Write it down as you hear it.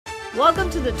Welcome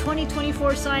to the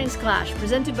 2024 Science Clash,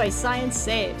 presented by Science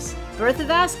Saves. Bertha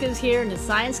Vasquez here in the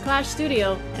Science Clash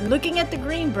studio, and looking at the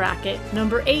green bracket,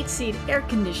 number 8 seed Air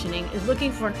Conditioning is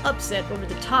looking for an upset over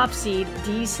the top seed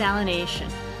Desalination.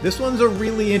 This one's a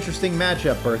really interesting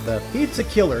matchup, Bertha. Heat's a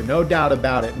killer, no doubt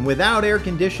about it, and without air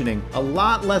conditioning, a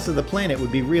lot less of the planet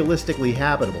would be realistically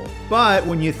habitable. But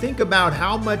when you think about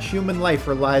how much human life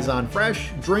relies on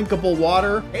fresh, drinkable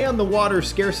water, and the water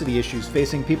scarcity issues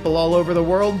facing people all over the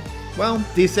world, well,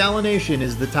 Desalination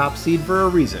is the top seed for a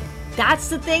reason. That's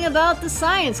the thing about the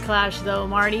Science Clash though,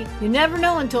 Marty. You never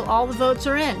know until all the votes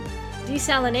are in.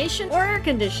 Desalination or air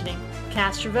conditioning?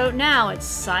 Cast your vote now at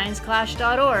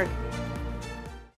scienceclash.org.